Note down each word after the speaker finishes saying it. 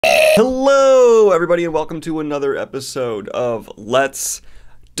Hello, everybody, and welcome to another episode of Let's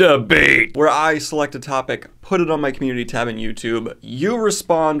Debate, where I select a topic, put it on my community tab in YouTube, you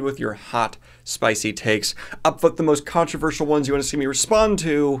respond with your hot, spicy takes, upvote the most controversial ones you want to see me respond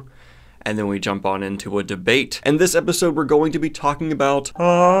to, and then we jump on into a debate. And this episode, we're going to be talking about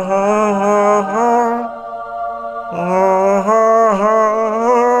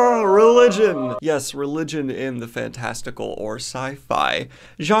religion. Yes, religion in the fantastical or sci-fi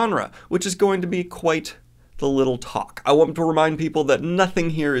genre, which is going to be quite the little talk. I want to remind people that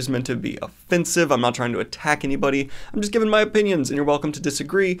nothing here is meant to be offensive. I'm not trying to attack anybody. I'm just giving my opinions, and you're welcome to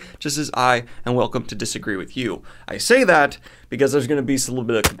disagree, just as I am welcome to disagree with you. I say that because there's going to be a little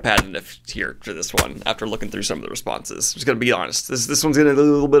bit of competitive here for this one after looking through some of the responses. I'm just going to be honest. This one's going to be a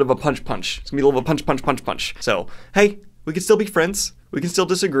little bit of a punch. It's going to be a little bit of punch. So, hey, we can still be friends. We can still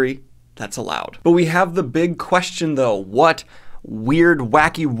disagree. That's allowed. But we have the big question, though. What weird,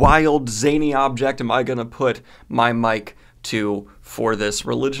 wacky, wild, zany object am I gonna put my mic to for this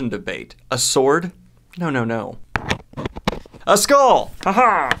religion debate? A sword? No. A skull!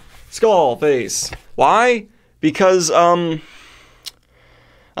 Haha! Skull face. Why? Because, I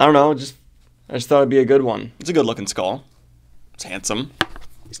don't know, I just thought it'd be a good one. It's a good looking skull. It's handsome.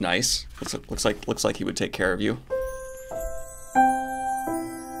 He's nice. Looks like he would take care of you.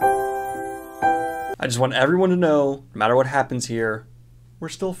 I just want everyone to know, no matter what happens here, we're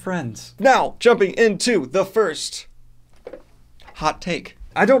still friends. Now, jumping into the first hot take.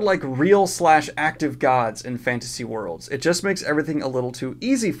 I don't like real/active gods in fantasy worlds. It just makes everything a little too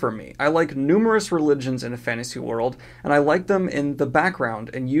easy for me. I like numerous religions in a fantasy world, and I like them in the background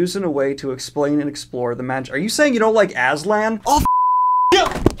and used in a way to explain and explore the magic. Are you saying you don't like Aslan? Oh,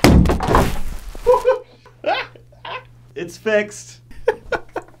 yeah! It's fixed.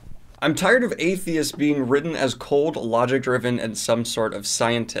 I'm tired of atheists being written as cold, logic-driven, and some sort of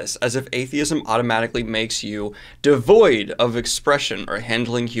scientists, as if atheism automatically makes you devoid of expression or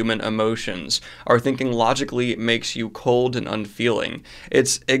handling human emotions, or thinking logically makes you cold and unfeeling.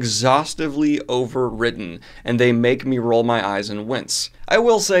 It's exhaustively overwritten, and they make me roll my eyes and wince. I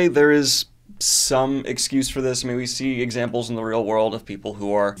will say there is some excuse for this. I mean, we see examples in the real world of people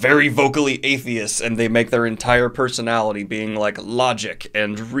who are very vocally atheists and they make their entire personality being like logic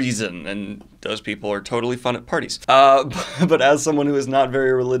and reason, and those people are totally fun at parties. But as someone who is not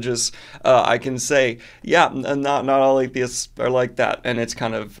very religious, I can say, yeah, not all atheists are like that, and it's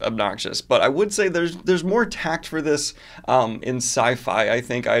kind of obnoxious. But I would say there's more tact for this in sci-fi. I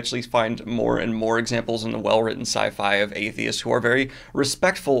think I actually find more and more examples in the well-written sci-fi of atheists who are very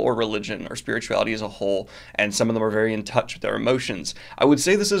respectful of religion or spirituality as a whole, and some of them are very in touch with their emotions. I would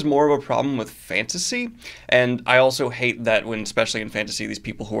say this is more of a problem with fantasy, and I also hate that when, especially in fantasy, these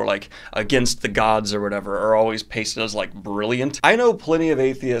people who are like against the gods or whatever are always pasted as like brilliant. I know plenty of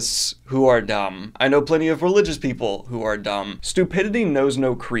atheists who are dumb. I know plenty of religious people who are dumb. Stupidity knows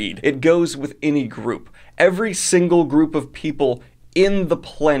no creed. It goes with any group. Every single group of people in the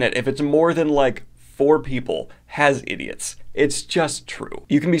planet, if it's more than like 4 people, has idiots. It's just true.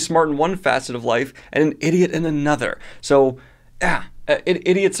 You can be smart in one facet of life and an idiot in another. So,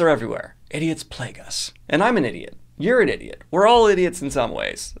 idiots are everywhere. Idiots plague us. And I'm an idiot. You're an idiot. We're all idiots in some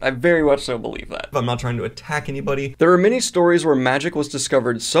ways. I very much so believe that. I'm not trying to attack anybody. There are many stories where magic was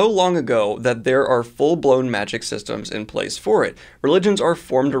discovered so long ago that there are full-blown magic systems in place for it. Religions are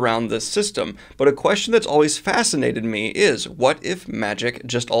formed around this system, but a question that's always fascinated me is, what if magic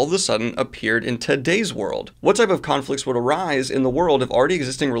just all of a sudden appeared in today's world? What type of conflicts would arise in the world if already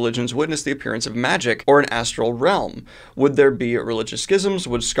existing religions witnessed the appearance of magic or an astral realm? Would there be religious schisms?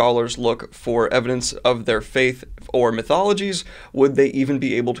 Would scholars look for evidence of their faith or mythologies? Would they even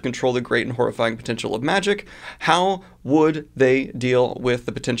be able to control the great and horrifying potential of magic? How would they deal with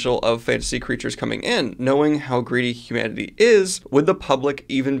the potential of fantasy creatures coming in? Knowing how greedy humanity is, would the public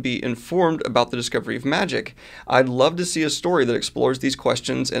even be informed about the discovery of magic? I'd love to see a story that explores these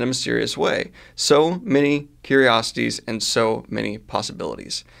questions in a mysterious way. So many curiosities and so many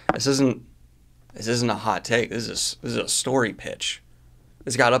possibilities. This isn't a hot take. This is a story pitch.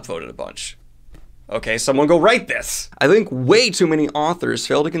 This got upvoted a bunch. Okay, someone go write this. I think way too many authors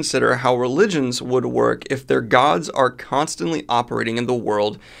fail to consider how religions would work if their gods are constantly operating in the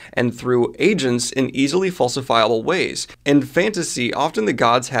world and through agents in easily falsifiable ways. In fantasy, often the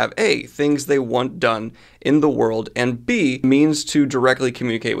gods have A, things they want done in the world, and B, means to directly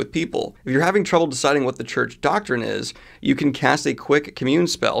communicate with people. If you're having trouble deciding what the church doctrine is, you can cast a quick commune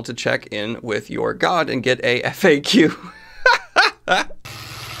spell to check in with your god and get a FAQ.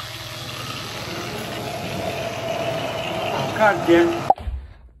 God damn.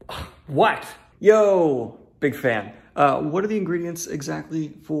 What? Yo, Big fan. What are the ingredients exactly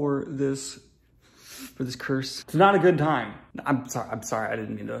for this curse? It's not a good time. I'm sorry, I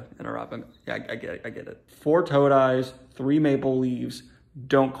didn't mean to interrupt. Yeah, I get it. 4 toad eyes, 3 maple leaves.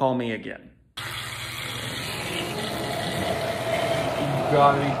 Don't call me again. You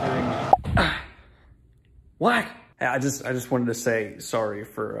gotta be kidding me. What? I just wanted to say sorry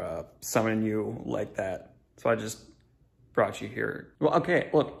for summoning you like that. So I just brought you here. Well, okay,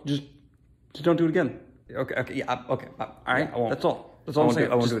 look, just don't do it again. Okay, yeah, okay, all right, I won't. That's all I'm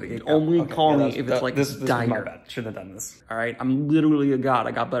saying. I won't do it again. Only call me if it's like this dire. This is my bad. Shouldn't have done this. All right, I'm literally a god.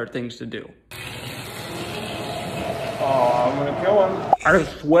 I got better things to do. Oh, I'm gonna kill him. I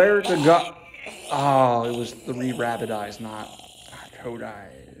swear to God. Oh, it was 3 rabbit eyes, not toad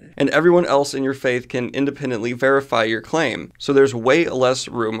eyes. And everyone else in your faith can independently verify your claim, so there's way less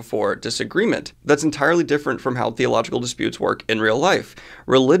room for disagreement. That's entirely different from how theological disputes work in real life.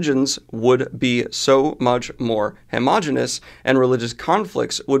 Religions would be so much more homogenous, and religious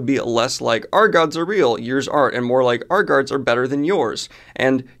conflicts would be less like, our gods are real, yours aren't, and more like, our gods are better than yours,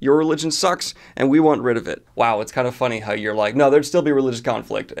 and your religion sucks, and we want rid of it. Wow, it's kind of funny how you're like, no, there'd still be religious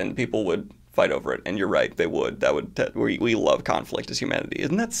conflict, and people would fight over it, and you're right, they would. We love conflict as humanity.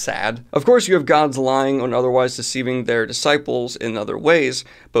 Isn't that sad? Of course, you have gods lying or otherwise deceiving their disciples in other ways,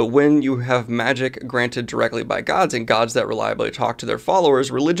 but when you have magic granted directly by gods and gods that reliably talk to their followers,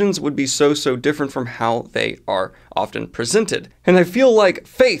 religions would be so different from how they are often presented. And I feel like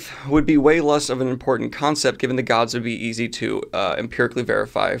faith would be way less of an important concept given the gods would be easy to empirically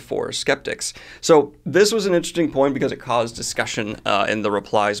verify for skeptics. So this was an interesting point because it caused discussion in the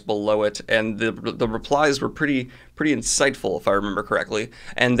replies below it, and the replies were pretty insightful, if I remember correctly.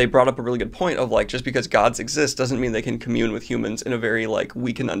 And they brought up a really good point of like, just because gods exist doesn't mean they can commune with humans in a very like,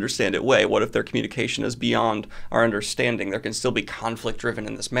 we can understand it way. What if their communication is beyond our understanding? There can still be conflict driven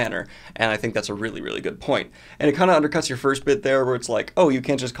in this manner. And I think that's a really, really good point. And it kind of undercuts your first bit there where it's like, oh, you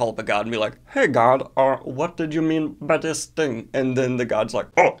can't just call up a god and be like, hey God, what did you mean by this thing? And then the god's like,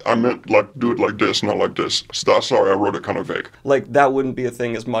 oh, I meant like do it like this, not like this. Sorry, I wrote it kind of vague. Like that wouldn't be a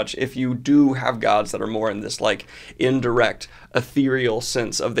thing as much if you do have gods that are more in this like indirect, ethereal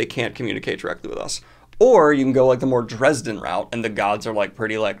sense of they can't communicate directly with us. Or you can go like the more Dresden route, and the gods are like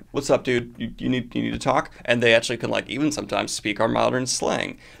pretty like, what's up, dude? You need to talk? And they actually can like even sometimes speak our modern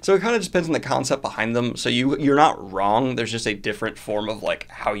slang. So it kind of depends on the concept behind them. So you're not wrong. There's just a different form of like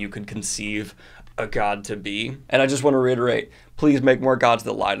how you could conceive a god to be. And I just want to reiterate, please make more gods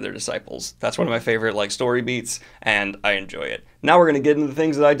that lie to their disciples. That's one of my favorite like story beats, and I enjoy it. Now we're going to get into the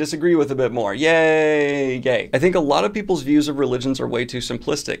things that I disagree with a bit more. Yay, yay. I think a lot of people's views of religions are way too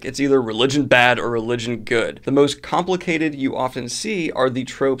simplistic. It's either religion bad or religion good. The most complicated you often see are the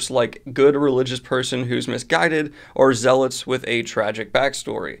tropes like good religious person who's misguided or zealots with a tragic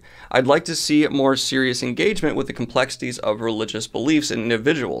backstory. I'd like to see more serious engagement with the complexities of religious beliefs in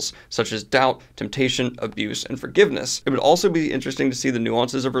individuals, such as doubt, temptation, abuse, and forgiveness. It would also be interesting to see the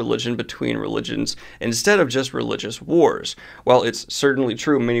nuances of religion between religions instead of just religious wars. While it's certainly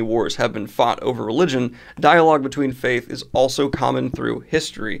true many wars have been fought over religion, dialogue between faith is also common through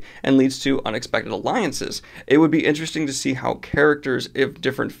history and leads to unexpected alliances. It would be interesting to see how characters of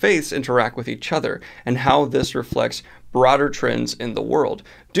different faiths interact with each other and how this reflects broader trends in the world.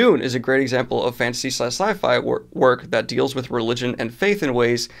 Dune is a great example of fantasy/sci-fi work that deals with religion and faith in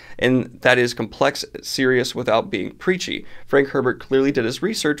ways that is complex, serious without being preachy. Frank Herbert clearly did his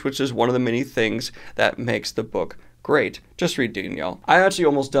research, which is one of the many things that makes the book great. Just read Dune, y'all. I'm actually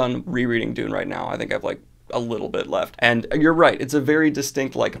almost done rereading Dune right now. I think I've like a little bit left. And you're right, it's a very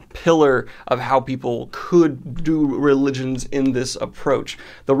distinct like pillar of how people could do religions in this approach.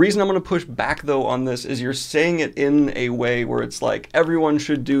 The reason I'm going to push back though on this is you're saying it in a way where it's like everyone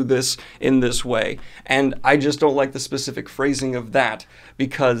should do this in this way. And I just don't like the specific phrasing of that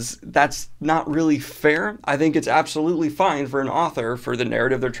because that's not really fair. I think it's absolutely fine for an author, for the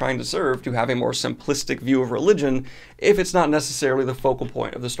narrative they're trying to serve, to have a more simplistic view of religion if it's not necessarily the focal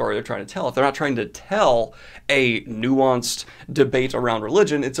point of the story they're trying to tell. If they're not trying to tell a nuanced debate around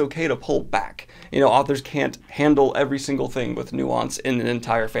religion, it's okay to pull back. You know, authors can't handle every single thing with nuance in an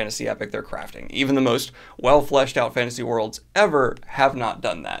entire fantasy epic they're crafting. Even the most well-fleshed out fantasy worlds ever have not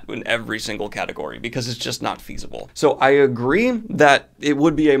done that in every single category because it's just not feasible. So I agree that it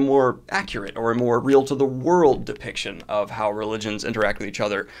would be a more accurate or a more real to the world depiction of how religions interact with each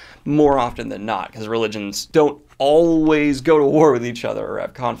other more often than not, because religions don't always go to war with each other or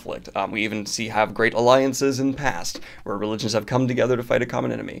have conflict. We even have great alliances in the past where religions have come together to fight a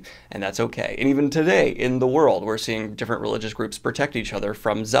common enemy, and that's okay. And even today in the world, we're seeing different religious groups protect each other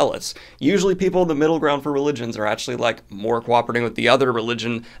from zealots. Usually people in the middle ground for religions are actually like more cooperating with the other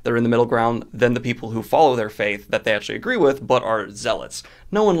religion that are in the middle ground than the people who follow their faith that they actually agree with but are zealots.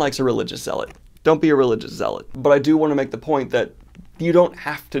 No one likes a religious zealot. Don't be a religious zealot. But I do want to make the point that you don't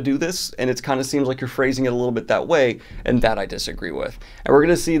have to do this, and it kind of seems like you're phrasing it a little bit that way, and that I disagree with. And we're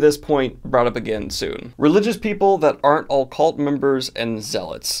going to see this point brought up again soon. Religious people that aren't all cult members and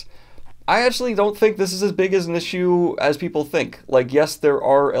zealots. I actually don't think this is as big as an issue as people think. Like, yes, there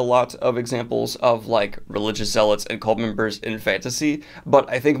are a lot of examples of, like, religious zealots and cult members in fantasy, but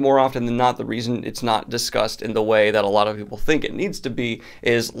I think more often than not, the reason it's not discussed in the way that a lot of people think it needs to be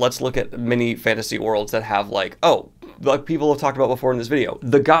is, let's look at many fantasy worlds that have, like, oh, like people have talked about before in this video,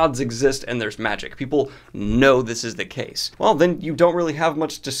 the gods exist and there's magic. People know this is the case. Well, then you don't really have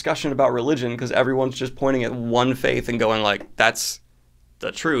much discussion about religion because everyone's just pointing at one faith and going like, that's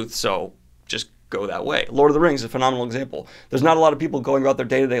the truth, so just go that way. Lord of the Rings is a phenomenal example. There's not a lot of people going about their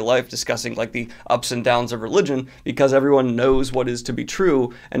day-to-day life discussing like the ups and downs of religion because everyone knows what is to be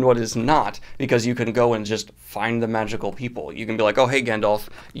true and what is not, because you can go and just find the magical people. You can be like, oh, hey, Gandalf,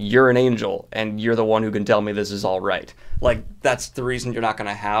 you're an angel and you're the one who can tell me this is all right. Like, that's the reason you're not going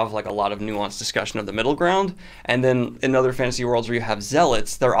to have like a lot of nuanced discussion of the middle ground. And then in other fantasy worlds where you have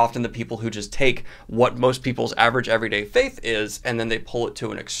zealots, they're often the people who just take what most people's average everyday faith is and then they pull it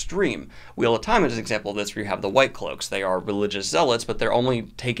to an extreme. Wheel of Time is an example of this, where you have the White Cloaks. They are religious zealots, but they're only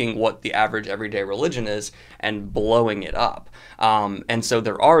taking what the average everyday religion is and blowing it up. And so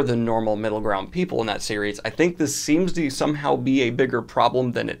there are the normal middle ground people in that series. I think this seems to somehow be a bigger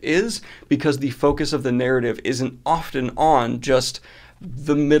problem than it is, because the focus of the narrative isn't often on just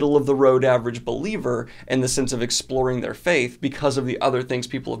the middle of the road average believer in the sense of exploring their faith, because of the other things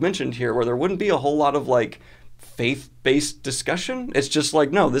people have mentioned here, where there wouldn't be a whole lot of like faith-based discussion. It's just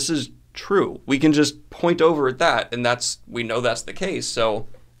like, no, this is true. We can just point over at that, and we know that's the case. So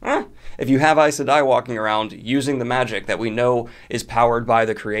if you have Aes Sedai walking around using the magic that we know is powered by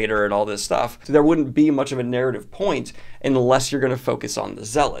the creator and all this stuff, there wouldn't be much of a narrative point unless you're going to focus on the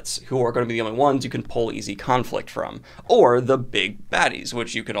zealots, who are going to be the only ones you can pull easy conflict from, or the big baddies,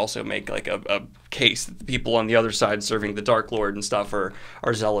 which you could also make like a case that the people on the other side serving the Dark Lord and stuff are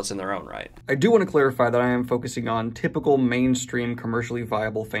zealots in their own right. I do want to clarify that I am focusing on typical mainstream commercially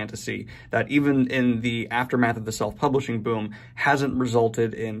viable fantasy that, even in the aftermath of the self-publishing boom, hasn't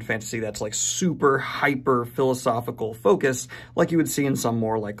resulted in fantasy that's like super hyper philosophical focus like you would see in some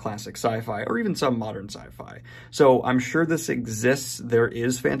more like classic sci-fi or even some modern sci-fi. So I'm sure this exists. There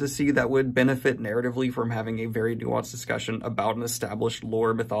is fantasy that would benefit narratively from having a very nuanced discussion about an established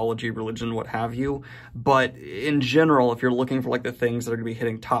lore, mythology, religion, what have you. But in general, if you're looking for like the things that are going to be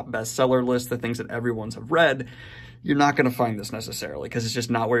hitting top bestseller lists, the things that everyone's have read, you're not going to find this necessarily, because it's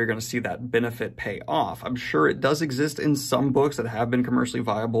just not where you're going to see that benefit pay off. I'm sure it does exist in some books that have been commercially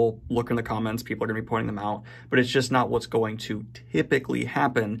viable. Look in the comments, people are going to be pointing them out, but it's just not what's going to typically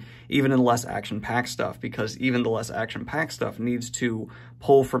happen, even in less action-packed stuff, because even the less action-packed stuff needs to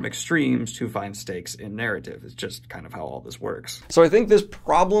pull from extremes to find stakes in narrative. It's just kind of how all this works. So I think this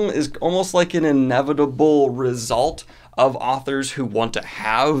problem is almost like an inevitable result of authors who want to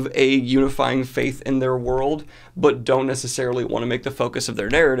have a unifying faith in their world, but don't necessarily want to make the focus of their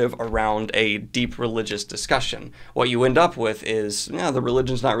narrative around a deep religious discussion. What you end up with is, the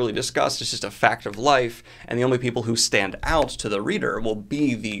religion's not really discussed, it's just a fact of life, and the only people who stand out to the reader will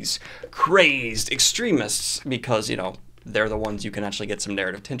be these crazed extremists because, they're the ones you can actually get some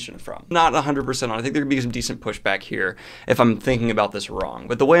narrative tension from. Not 100% on. I think there could be some decent pushback here if I'm thinking about this wrong.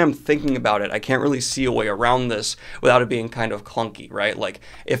 But the way I'm thinking about it, I can't really see a way around this without it being kind of clunky, right? Like,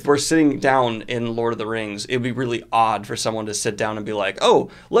 if we're sitting down in Lord of the Rings, it'd be really odd for someone to sit down and be like, oh,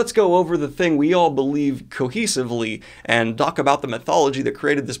 let's go over the thing we all believe cohesively and talk about the mythology that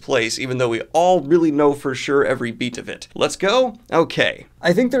created this place, even though we all really know for sure every beat of it. Let's go? Okay.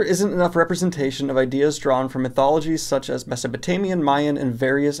 I think there isn't enough representation of ideas drawn from mythologies such as Mesopotamian, Mayan, and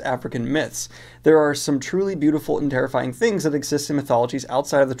various African myths. There are some truly beautiful and terrifying things that exist in mythologies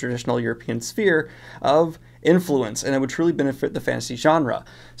outside of the traditional European sphere of influence, and it would truly benefit the fantasy genre.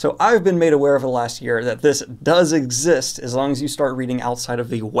 So I've been made aware of the last year that this does exist as long as you start reading outside of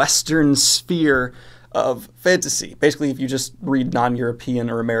the Western sphere of fantasy. Basically, if you just read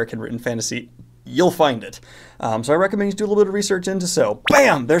non-European or American written fantasy, you'll find it. So I recommend you do a little bit of research into so.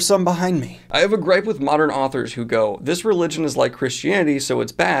 Bam! There's some behind me. I have a gripe with modern authors who go, this religion is like Christianity, so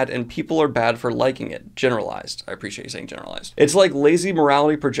it's bad, and people are bad for liking it. Generalized. I appreciate you saying generalized. It's like lazy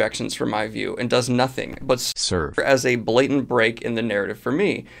morality projections from my view, and does nothing but serve as a blatant break in the narrative for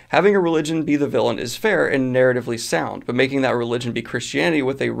me. Having a religion be the villain is fair and narratively sound, but making that religion be Christianity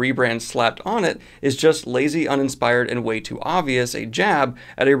with a rebrand slapped on it is just lazy, uninspired, and way too obvious a jab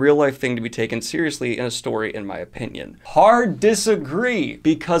at a real-life thing to be taken seriously in a story, in my opinion. Hard disagree,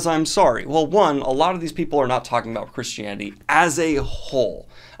 because I'm sorry. Well, one, a lot of these people are not talking about Christianity as a whole.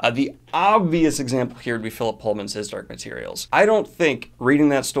 The obvious example here would be Philip Pullman's His Dark Materials. I don't think reading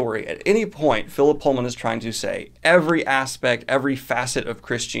that story at any point Philip Pullman is trying to say every aspect, every facet of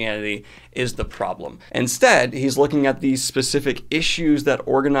Christianity is the problem. Instead, he's looking at these specific issues that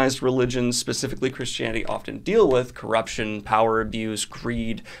organized religions, specifically Christianity, often deal with: corruption, power abuse,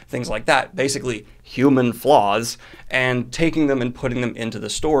 greed, things like that. Basically, human flaws, and taking them and putting them into the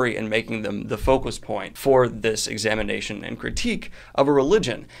story and making them the focus point for this examination and critique of a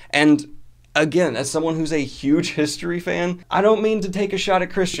religion. And again, as someone who's a huge history fan, I don't mean to take a shot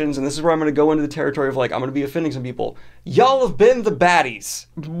at Christians, and this is where I'm going to go into the territory of like, I'm going to be offending some people. Y'all have been the baddies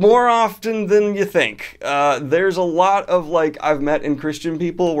more often than you think. There's a lot of like, I've met in Christian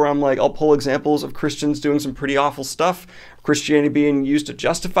people where I'm like, I'll pull examples of Christians doing some pretty awful stuff, Christianity being used to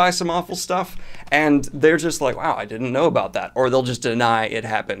justify some awful stuff, and they're just like, wow, I didn't know about that. Or they'll just deny it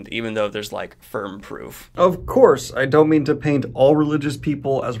happened, even though there's like firm proof. Of course, I don't mean to paint all religious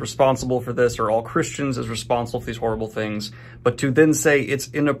people as responsible for this, or all Christians as responsible for these horrible things, but to then say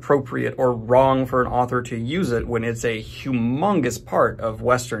it's inappropriate or wrong for an author to use it when it's a humongous part of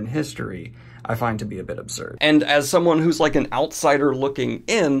Western history, I find to be a bit absurd. And as someone who's like an outsider looking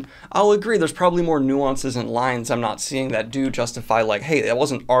in, I'll agree there's probably more nuances and lines I'm not seeing that do justify like, hey, that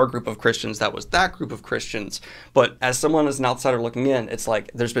wasn't our group of Christians, that was that group of Christians. But as someone as an outsider looking in, it's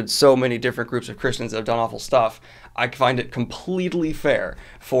like there's been so many different groups of Christians that have done awful stuff. I find it completely fair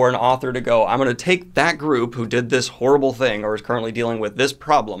for an author to go, I'm going to take that group who did this horrible thing or is currently dealing with this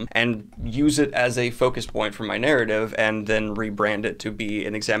problem and use it as a focus point for my narrative and then rebrand it to be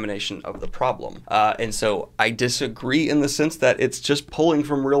an examination of the problem. And so I disagree in the sense that it's just pulling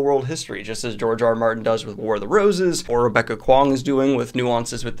from real world history, just as George R. R. Martin does with War of the Roses, or Rebecca Kuang is doing with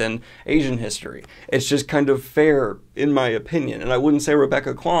nuances within Asian history. It's just kind of fair, in my opinion. And I wouldn't say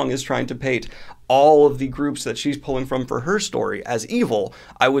Rebecca Kuang is trying to paint all of the groups that she's pulling from for her story as evil.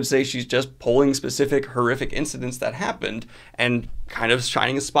 I would say she's just pulling specific horrific incidents that happened and kind of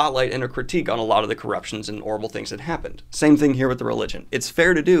shining a spotlight and a critique on a lot of the corruptions and horrible things that happened. Same thing here with the religion. It's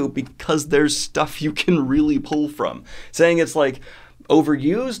fair to do because there's stuff you can really pull from. Saying it's like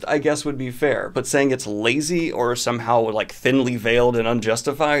overused, I guess, would be fair, but saying it's lazy or somehow like thinly veiled and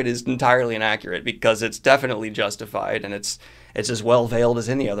unjustified is entirely inaccurate, because it's definitely justified and it's as well veiled as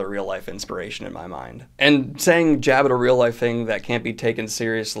any other real life inspiration in my mind. And saying jab at a real life thing that can't be taken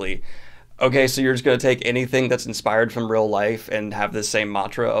seriously, okay, so you're just going to take anything that's inspired from real life and have this same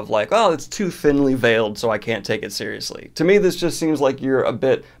mantra of like, oh, it's too thinly veiled, so I can't take it seriously. To me, this just seems like you're a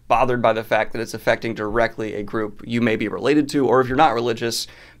bit bothered by the fact that it's affecting directly a group you may be related to, or if you're not religious,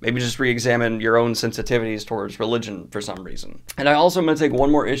 maybe just re-examine your own sensitivities towards religion for some reason. And I also am going to take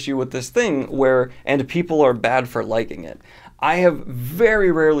one more issue with this thing where, and people are bad for liking it. I have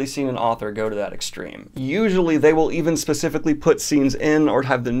very rarely seen an author go to that extreme. Usually they will even specifically put scenes in or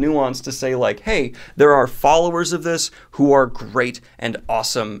have the nuance to say like, hey, there are followers of this who are great and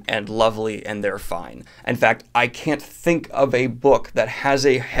awesome and lovely and they're fine. In fact, I can't think of a book that has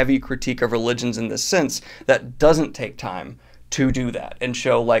a heavy critique of religions in this sense that doesn't take time to do that and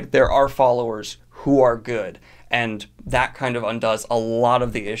show like there are followers who are good. And that kind of undoes a lot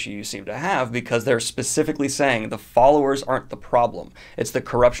of the issue you seem to have, because they're specifically saying the followers aren't the problem. It's the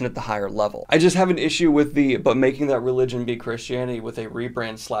corruption at the higher level. I just have an issue with but making that religion be Christianity with a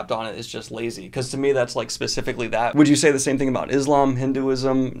rebrand slapped on it is just lazy. Because to me, that's like specifically that. Would you say the same thing about Islam,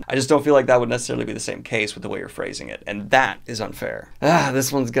 Hinduism? I just don't feel like that would necessarily be the same case with the way you're phrasing it. And that is unfair.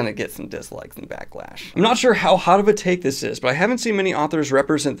 This one's gonna get some dislikes and backlash. I'm not sure how hot of a take this is, but I haven't seen many authors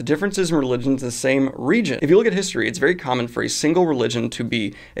represent the differences in religions in the same region. If you look at history, it's very common for a single religion to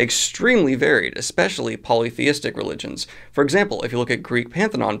be extremely varied, especially polytheistic religions. For example, if you look at Greek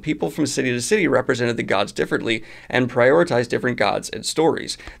pantheon, people from city to city represented the gods differently and prioritized different gods and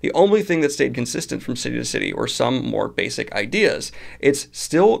stories. The only thing that stayed consistent from city to city were some more basic ideas. It's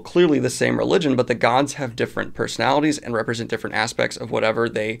still clearly the same religion, but the gods have different personalities and represent different aspects of whatever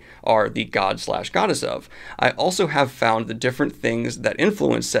they are the god/goddess of. I also have found the different things that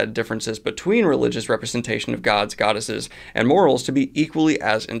influence said differences between religious representation of gods, goddesses, and morals to be equally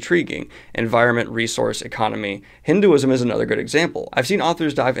as intriguing. Environment, resource, economy. Hinduism is another good example. I've seen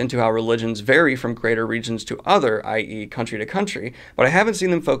authors dive into how religions vary from greater regions to other, i.e. country to country, but I haven't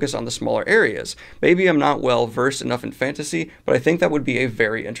seen them focus on the smaller areas. Maybe I'm not well versed enough in fantasy, but I think that would be a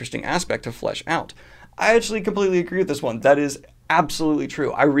very interesting aspect to flesh out. I actually completely agree with this one. That is absolutely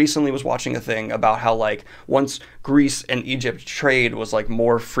true. I recently was watching a thing about how, like, once Greece and Egypt trade was, like,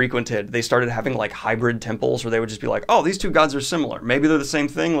 more frequented, they started having, like, hybrid temples where they would just be like, oh, these two gods are similar. Maybe they're the same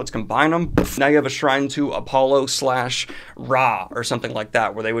thing. Let's combine them. Now you have a shrine to Apollo / Ra or something like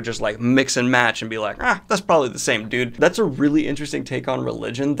that, where they would just, like, mix and match and be like, that's probably the same dude. That's a really interesting take on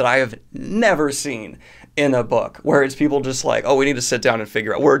religion that I have never seen in a book, where it's people just like, oh, we need to sit down and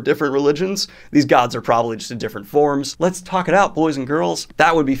figure out, we're different religions. These gods are probably just in different forms. Let's talk it out, boys and girls.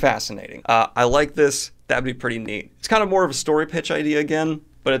 That would be fascinating. I like this. That'd be pretty neat. It's kind of more of a story pitch idea again,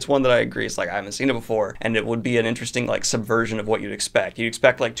 but it's one that I agree. It's like, I haven't seen it before, and it would be an interesting, like, subversion of what you'd expect. You'd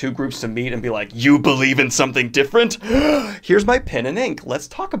expect, like, two groups to meet and be like, you believe in something different? Here's my pen and ink. Let's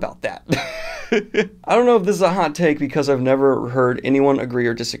talk about that. I don't know if this is a hot take because I've never heard anyone agree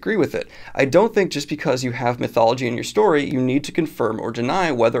or disagree with it. I don't think just because you have mythology in your story, you need to confirm or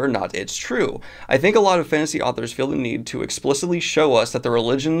deny whether or not it's true. I think a lot of fantasy authors feel the need to explicitly show us that the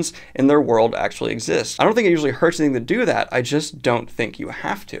religions in their world actually exist. I don't think it usually hurts anything to do that. I just don't think you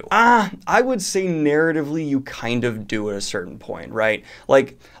have to. I would say narratively you kind of do at a certain point, right?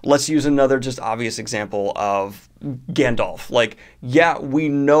 Like, let's use another just obvious example of Gandalf. Like, yeah, we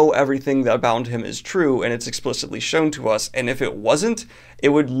know everything about him is true and it's explicitly shown to us, and if it wasn't, it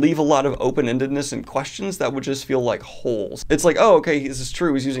would leave a lot of open-endedness and questions that would just feel like holes. It's like, oh, okay, this is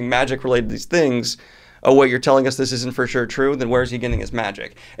true, he's using magic related to these things. Oh wait, you're telling us this isn't for sure true? Then where's he getting his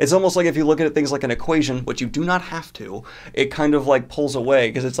magic? It's almost like if you look at things like an equation, which you do not have to, it kind of like pulls away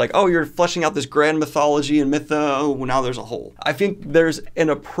because it's like, oh, you're fleshing out this grand mythology and myth, oh, now there's a hole. I think there's an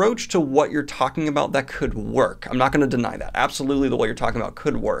approach to what you're talking about that could work. I'm not going to deny that. Absolutely, the way you're talking about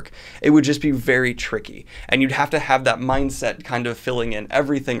could work. It would just be very tricky. And you'd have to have that mindset kind of filling in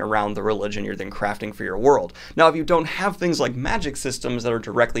everything around the religion you're then crafting for your world. Now, if you don't have things like magic systems that are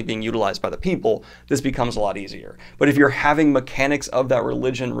directly being utilized by the people, this becomes a lot easier. But if you're having mechanics of that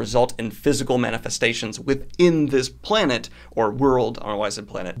religion result in physical manifestations within this planet or world, I don't know why I said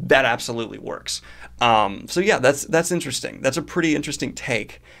planet, that absolutely works. So yeah, that's interesting. That's a pretty interesting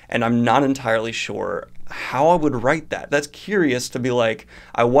take, and I'm not entirely sure how I would write that. That's curious to be like,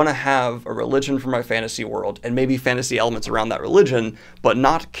 I want to have a religion for my fantasy world and maybe fantasy elements around that religion, but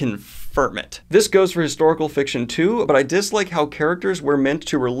not confirm it. This goes for historical fiction too, but I dislike how characters we're meant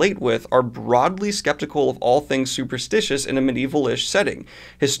to relate with are broadly skeptical of all things superstitious in a medieval-ish setting.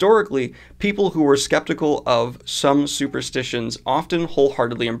 Historically, people who were skeptical of some superstitions often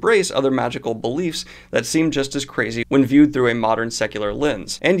wholeheartedly embrace other magical beliefs that seem just as crazy when viewed through a modern secular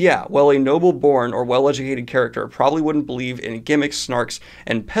lens. And yeah, while a noble-born or well-educated character probably wouldn't believe in gimmicks, snarks,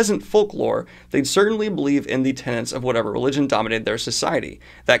 and peasant folklore, they'd certainly believe in the tenets of whatever religion dominated their society.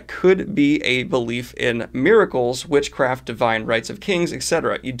 That could be a belief in miracles, witchcraft, divine rights of kings,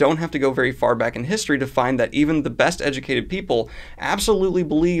 etc. You don't have to go very far back in history to find that even the best educated people absolutely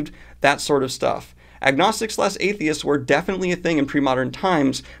believed that sort of stuff. Agnostics/atheists were definitely a thing in pre-modern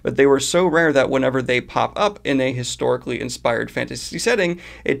times, but they were so rare that whenever they pop up in a historically inspired fantasy setting,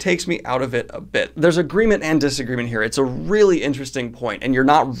 it takes me out of it a bit. There's agreement and disagreement here. It's a really interesting point, and you're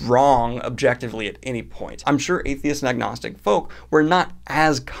not wrong objectively at any point. I'm sure atheists and agnostic folk were not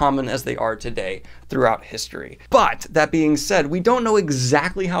as common as they are today throughout history. But that being said, we don't know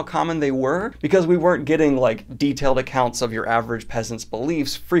exactly how common they were because we weren't getting like detailed accounts of your average peasant's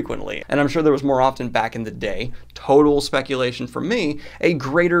beliefs frequently. And I'm sure there was more often back in the day, total speculation from me, a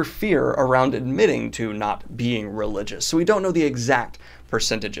greater fear around admitting to not being religious. So we don't know the exact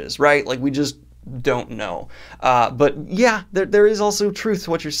percentages, right? Like, we just don't know. But yeah, there is also truth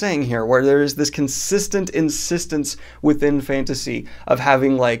to what you're saying here, where there is this consistent insistence within fantasy of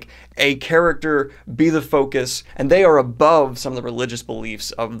having like a character be the focus, and they are above some of the religious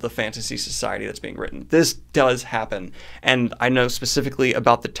beliefs of the fantasy society that's being written. This does happen, and I know specifically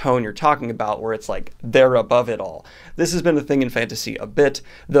about the tone you're talking about, where it's like they're above it all. This has been a thing in fantasy a bit,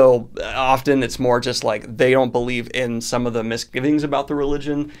 though often it's more just like they don't believe in some of the misgivings about the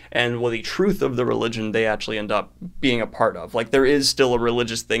religion, and well, the truth of the religion they actually end up being a part of. Like, there is still a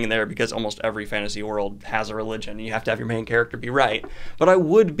religious thing in there because almost every fantasy world has a religion. You have to have your main character be right. But I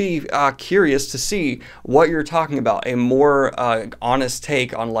would be curious to see what you're talking about, a more honest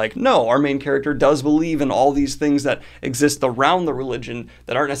take on like, no, our main character does believe in all these things that exist around the religion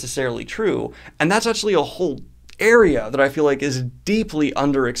that aren't necessarily true, and that's actually a whole area that I feel like is deeply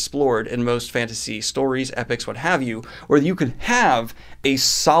underexplored in most fantasy stories, epics, what have you, where you can have a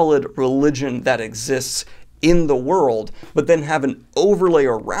solid religion that exists in the world, but then have an overlay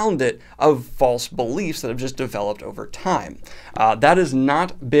around it of false beliefs that have just developed over time. That has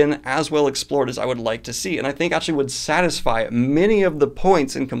not been as well explored as I would like to see, and I think actually would satisfy many of the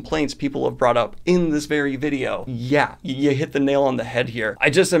points and complaints people have brought up in this very video. Yeah, you hit the nail on the head here.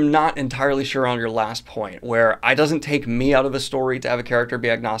 I just am not entirely sure on your last point, where it doesn't take me out of a story to have a character be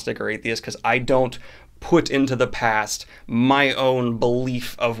agnostic or atheist, because I don't put into the past my own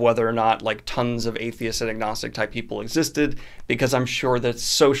belief of whether or not like tons of atheist and agnostic type people existed, because I'm sure that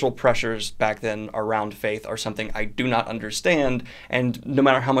social pressures back then around faith are something I do not understand, and no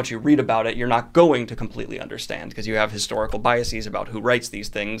matter how much you read about it, you're not going to completely understand because you have historical biases about who writes these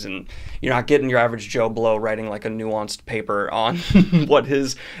things, and you're not getting your average Joe Blow writing like a nuanced paper on what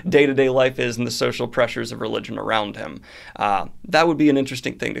his day-to-day life is and the social pressures of religion around him. That would be an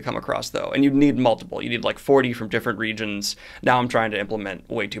interesting thing to come across though, and you'd need multiple. You need like 40 from different regions. Now I'm trying to implement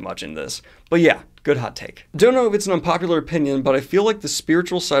way too much in this. But yeah, good hot take. Don't know if it's an unpopular opinion, but I feel like the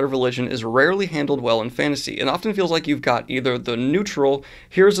spiritual side of religion is rarely handled well in fantasy. It often feels like you've got either the neutral,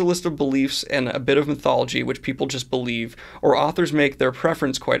 here's a list of beliefs and a bit of mythology which people just believe, or authors make their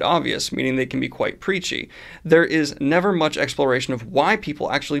preference quite obvious, meaning they can be quite preachy. There is never much exploration of why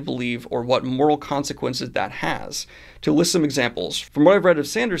people actually believe or what moral consequences that has. To list some examples, from what I've read of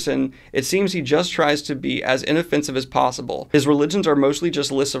Sanderson, it seems he just tries to be as inoffensive as possible. His religions are mostly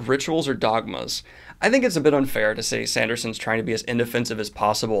just lists of rituals or dogmas. I think it's a bit unfair to say Sanderson's trying to be as inoffensive as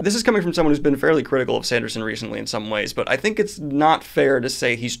possible. This is coming from someone who's been fairly critical of Sanderson recently in some ways, but I think it's not fair to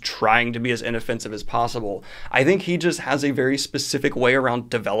say he's trying to be as inoffensive as possible. I think he just has a very specific way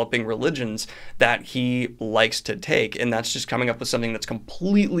around developing religions that he likes to take, and that's just coming up with something that's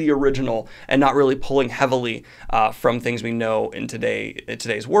completely original and not really pulling heavily from things we know in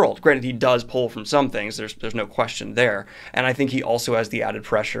today's world. Granted, he does pull from some things, there's no question there, and I think he also has the added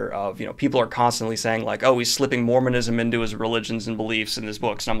pressure of, you know, people are constantly saying like, oh, he's slipping Mormonism into his religions and beliefs in his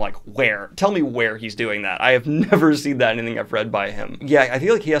books, and I'm like, where? Tell me where he's doing that. I have never seen that in anything I've read by him. Yeah, I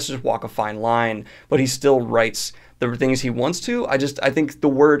feel like he has to just walk a fine line, but he still writes the things he wants to. I think the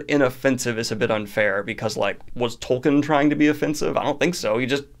word inoffensive is a bit unfair, because like, was Tolkien trying to be offensive? I don't think so.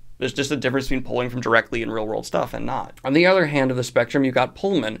 There's just a difference between pulling from directly and real-world stuff and not. On the other hand of the spectrum, you got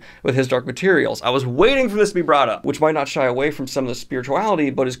Pullman with his Dark Materials. I was waiting for this to be brought up, which might not shy away from some of the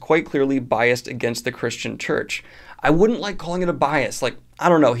spirituality, but is quite clearly biased against the Christian church. I wouldn't like calling it a bias. Like, I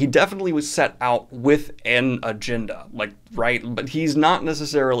don't know, he definitely was set out with an agenda, like, right? But he's not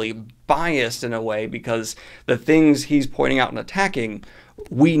necessarily biased in a way, because the things he's pointing out and attacking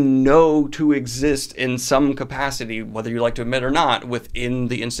we know to exist in some capacity, whether you like to admit or not, within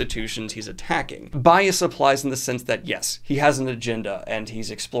the institutions he's attacking. Bias applies in the sense that, yes, he has an agenda and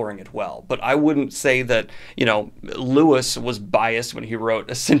he's exploring it well, but I wouldn't say that, you know, Lewis was biased when he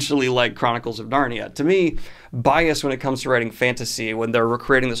wrote essentially like Chronicles of Narnia. To me, bias when it comes to writing fantasy, when they're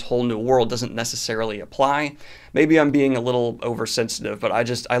recreating this whole new world, doesn't necessarily apply. Maybe I'm being a little oversensitive, but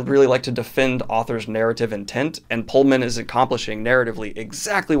I really like to defend authors' narrative intent, and Pullman is accomplishing narratively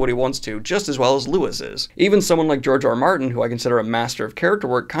exactly what he wants to, just as well as Lewis is. Even someone like George R. R. Martin, who I consider a master of character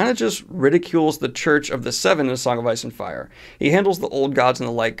work, kind of just ridicules the Church of the Seven in A Song of Ice and Fire. He handles the old gods and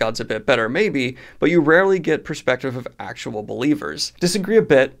the light gods a bit better, maybe, but you rarely get perspective of actual believers. Disagree a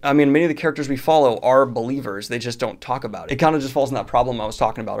bit. I mean, many of the characters we follow are believers, they just don't talk about it. It kind of just falls in that problem I was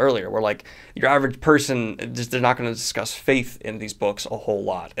talking about earlier, where like, your average person, they're not going to discuss faith in these books a whole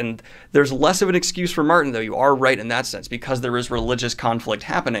lot. And there's less of an excuse for Martin, though. You are right in that sense, because there is religious conflict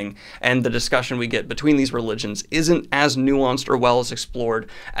happening, and the discussion we get between these religions isn't as nuanced or well as explored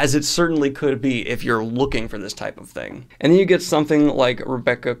as it certainly could be if you're looking for this type of thing. And then you get something like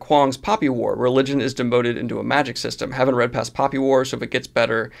Rebecca Kuang's Poppy War. Religion is demoted into a magic system. Haven't read past Poppy War, so if it gets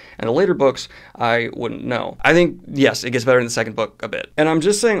better in the later books, I wouldn't know. I think, yes, it gets better in the second book a bit. And I'm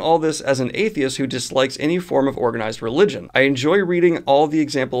just saying all this as an atheist who dislikes any form of organized religion. I enjoy reading all the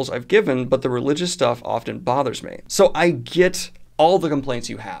examples I've given, but the religious stuff often bothers me. So I get all the complaints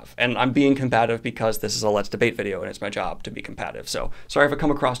you have, and I'm being combative because this is a Let's Debate video and it's my job to be combative, so sorry if I come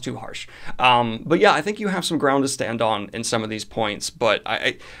across too harsh. But yeah, I think you have some ground to stand on in some of these points, but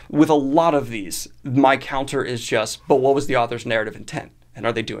with a lot of these, my counter is just, but what was the author's narrative intent? And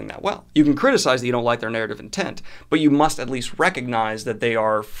are they doing that well? You can criticize that you don't like their narrative intent, but you must at least recognize that they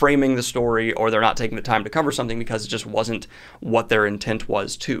are framing the story or they're not taking the time to cover something because it just wasn't what their intent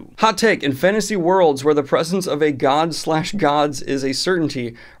was too. Hot take: in fantasy worlds where the presence of a god/gods is a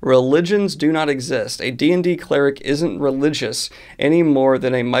certainty, religions do not exist. A D&D cleric isn't religious any more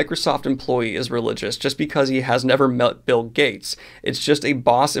than a Microsoft employee is religious just because he has never met Bill Gates. It's just a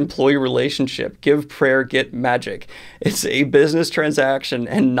boss-employee relationship. Give prayer, get magic. It's a business transaction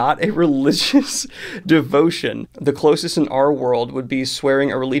and not a religious devotion. The closest in our world would be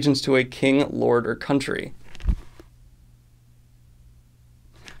swearing allegiance to a king, lord, or country.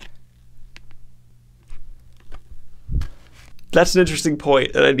 That's an interesting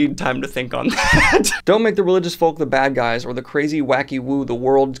point, and I need time to think on that. Don't make the religious folk the bad guys or the crazy wacky woo the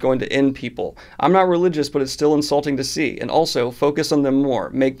world's going to end people. I'm not religious, but it's still insulting to see. And also, focus on them more.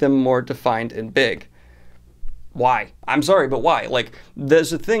 Make them more defined and big. Why? I'm sorry, but why? Like,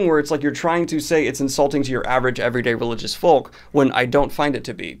 there's a thing where it's like you're trying to say it's insulting to your average everyday religious folk when I don't find it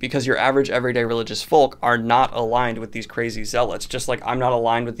to be, because your average everyday religious folk are not aligned with these crazy zealots, just like I'm not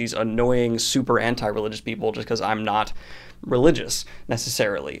aligned with these annoying super anti-religious people just because I'm not religious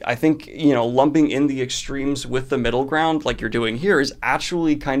necessarily. I think, you know, lumping in the extremes with the middle ground like you're doing here is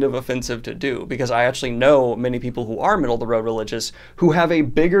actually kind of offensive to do, because I actually know many people who are middle of the road religious who have a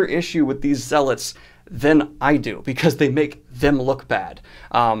bigger issue with these zealots than I do, because they make them look bad.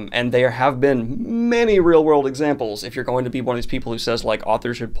 And there have been many real world examples, if you're going to be one of these people who says like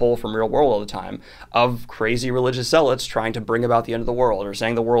authors should pull from real world all the time, of crazy religious zealots trying to bring about the end of the world or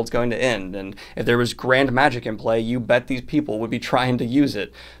saying the world's going to end. And if there was grand magic in play, you bet these people would be trying to use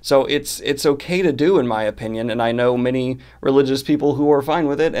it. So it's okay to do, in my opinion, and I know many religious people who are fine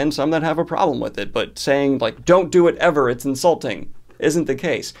with it and some that have a problem with it, but saying like don't do it ever, it's insulting, isn't the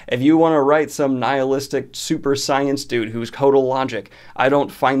case. If you want to write some nihilistic super science dude who's total logic, I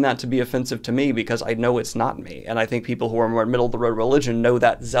don't find that to be offensive to me because I know it's not me. And I think people who are more middle of the road religion know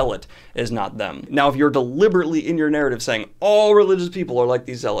that zealot is not them. Now, if you're deliberately in your narrative saying all religious people are like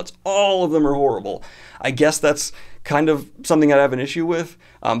these zealots, all of them are horrible, I guess that's kind of something I'd have an issue with.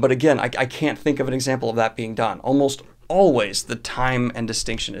 But again, I can't think of an example of that being done. Almost always the time and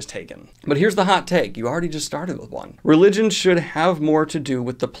distinction is taken. But here's the hot take. You already just started with one. Religion should have more to do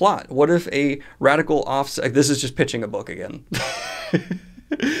with the plot. What if a radical offset... This is just pitching a book again.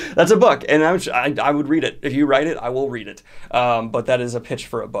 That's a book, and I would read it. If you write it, I will read it. But that is a pitch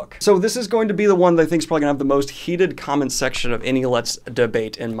for a book. So this is going to be the one that I think is probably going to have the most heated comment section of any Let's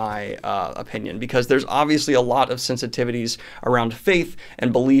Debate, in my opinion, because there's obviously a lot of sensitivities around faith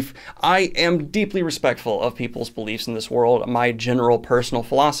and belief. I am deeply respectful of people's beliefs in this world. My general personal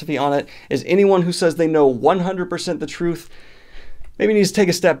philosophy on it is anyone who says they know 100% the truth maybe needs to take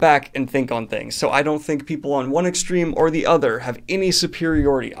a step back and think on things. So I don't think people on one extreme or the other have any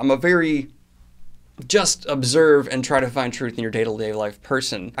superiority. I'm a very just observe and try to find truth in your day-to-day life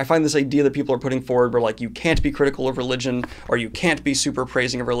person. I find this idea that people are putting forward where like you can't be critical of religion or you can't be super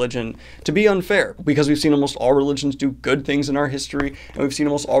praising of religion to be unfair, because we've seen almost all religions do good things in our history and we've seen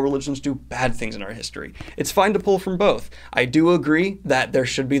almost all religions do bad things in our history. It's fine to pull from both. I do agree that there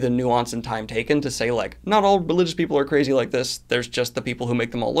should be the nuance and time taken to say like not all religious people are crazy like this. There's just the people who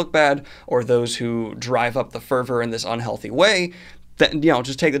make them all look bad or those who drive up the fervor in this unhealthy way. That, you know,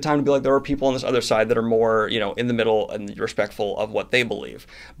 just take the time to be like, there are people on this other side that are more, you know, in the middle and respectful of what they believe.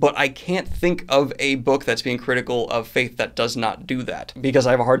 But I can't think of a book that's being critical of faith that does not do that, because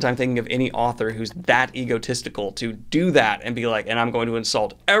I have a hard time thinking of any author who's that egotistical to do that and be like, and I'm going to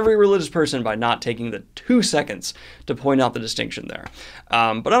insult every religious person by not taking the 2 seconds to point out the distinction there. But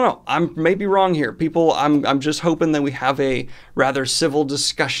I don't know, I may be wrong here. People, I'm just hoping that we have a rather civil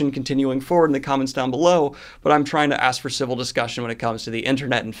discussion continuing forward in the comments down below, but I'm trying to ask for civil discussion when it comes to the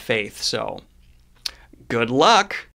internet and faith, so good luck!